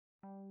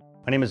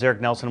My name is Eric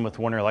Nelson with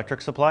Warner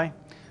Electric Supply.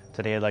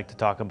 Today I'd like to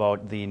talk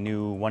about the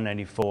new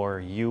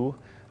 194U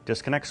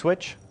disconnect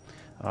switch.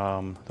 The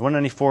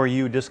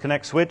 194U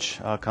disconnect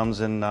switch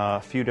comes in a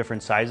few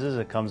different sizes.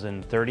 It comes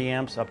in 30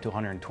 amps up to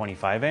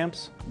 125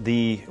 amps.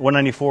 The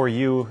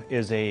 194U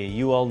is a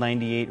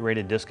UL98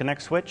 rated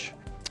disconnect switch.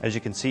 As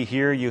you can see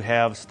here, you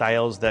have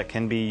styles that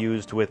can be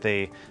used with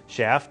a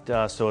shaft,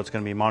 so it's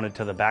going to be mounted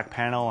to the back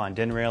panel on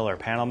DIN rail or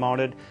panel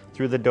mounted.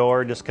 Through the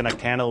door,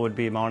 disconnect handle would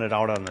be mounted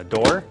out on the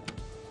door.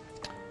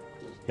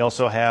 You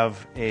also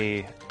have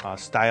a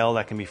style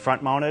that can be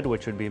front mounted,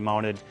 which would be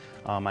mounted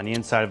on the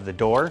inside of the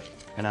door,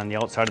 and on the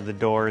outside of the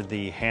door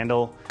the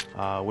handle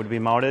would be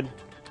mounted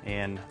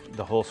and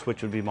the whole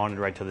switch would be mounted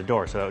right to the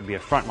door. So that would be a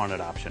front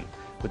mounted option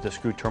with the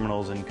screw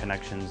terminals and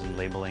connections and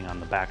labeling on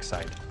the back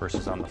side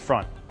versus on the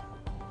front.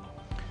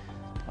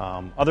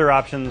 Other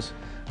options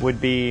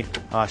would be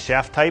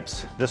shaft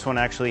types. This one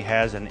actually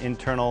has an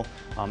internal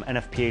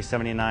NFPA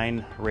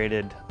 79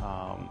 rated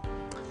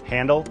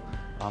handle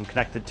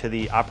connected to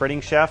the operating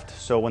shaft.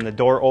 So when the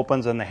door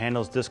opens and the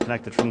handle is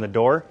disconnected from the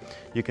door,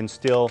 you can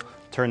still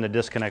turn the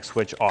disconnect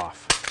switch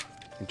off.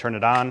 You can turn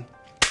it on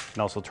and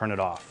also turn it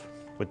off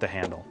with the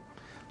handle.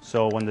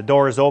 So when the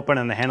door is open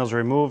and the handle is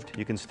removed,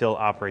 you can still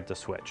operate the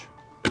switch.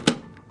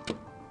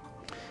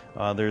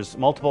 There's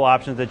multiple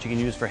options that you can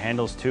use for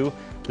handles too.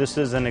 This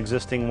is an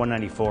existing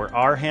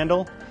 194R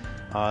handle.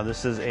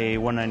 This is a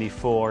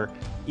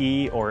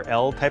 194E or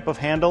L type of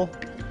handle.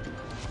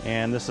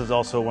 And this is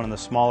also one of the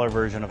smaller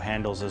version of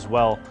handles as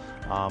well.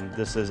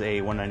 This is a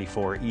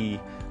 194E,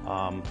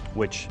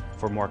 which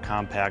for more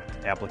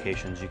compact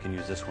applications you can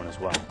use this one as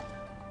well.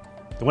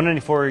 The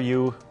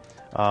 194U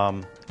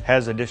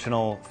has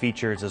additional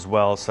features as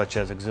well, such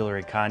as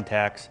auxiliary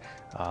contacts,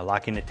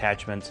 locking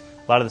attachments,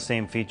 a lot of the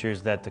same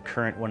features that the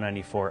current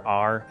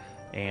 194R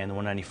and the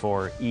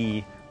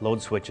 194E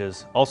load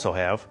switches also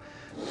have.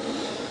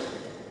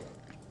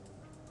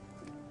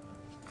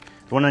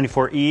 The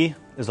 194E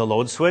is a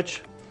load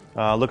switch.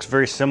 Looks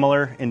very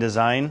similar in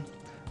design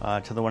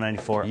to the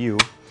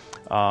 194U,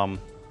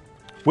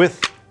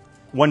 with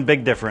one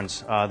big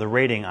difference, the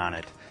rating on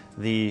it.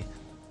 The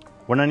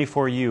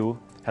 194U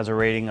has a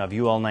rating of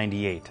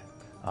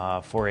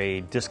UL98 for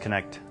a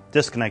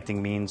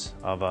disconnecting means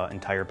of an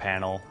entire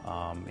panel,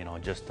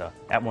 just a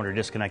at motor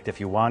disconnect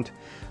if you want.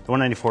 The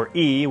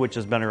 194E, which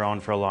has been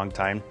around for a long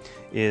time,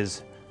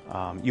 is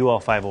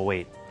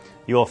UL508.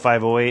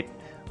 UL508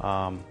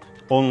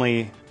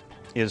 only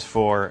is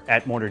for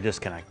at motor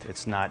disconnect.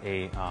 It's not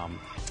a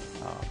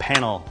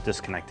panel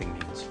disconnecting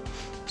means.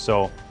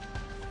 So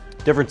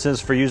differences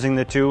for using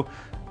the two: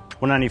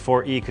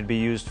 194E could be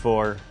used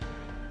for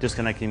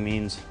disconnecting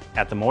means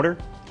at the motor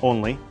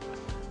only,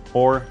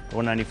 or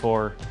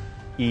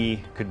 194E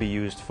could be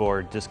used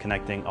for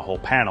disconnecting a whole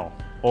panel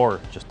or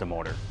just a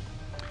motor.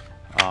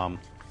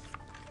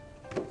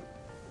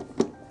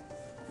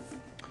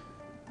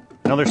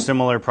 Another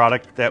similar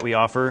product that we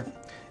offer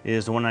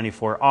is the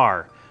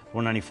 194R.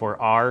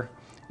 194R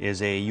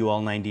is a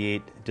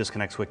UL98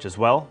 disconnect switch as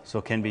well, so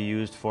it can be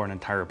used for an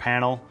entire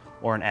panel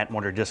or an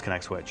at-motor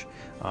disconnect switch.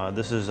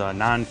 This is a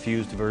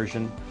non-fused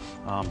version,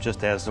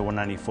 just as the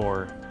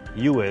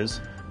 194U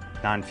is,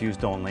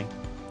 non-fused only.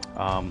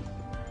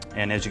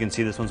 And as you can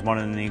see, this one's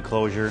mounted in the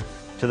enclosure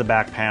to the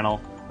back panel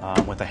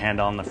with a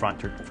handle on the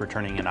front for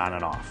turning it on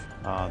and off.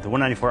 The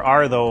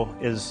 194R though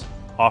is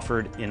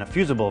offered in a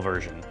fusible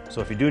version,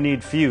 so if you do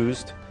need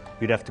fused,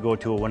 you'd have to go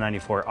to a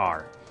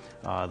 194R.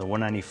 The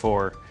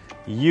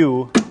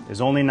 194U is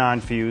only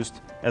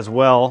non-fused, as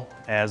well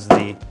as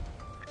the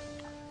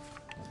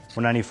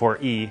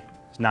 194E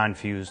is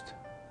non-fused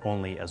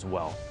only as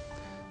well.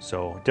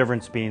 So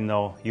difference being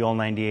though,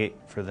 UL98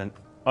 for the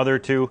other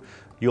two,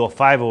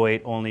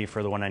 UL508 only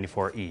for the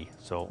 194E,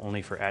 so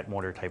only for at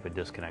motor type of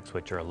disconnect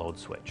switch or a load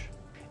switch.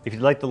 If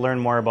you'd like to learn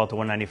more about the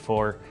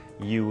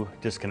 194U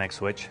disconnect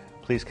switch,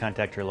 please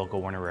contact your local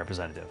Warner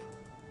representative.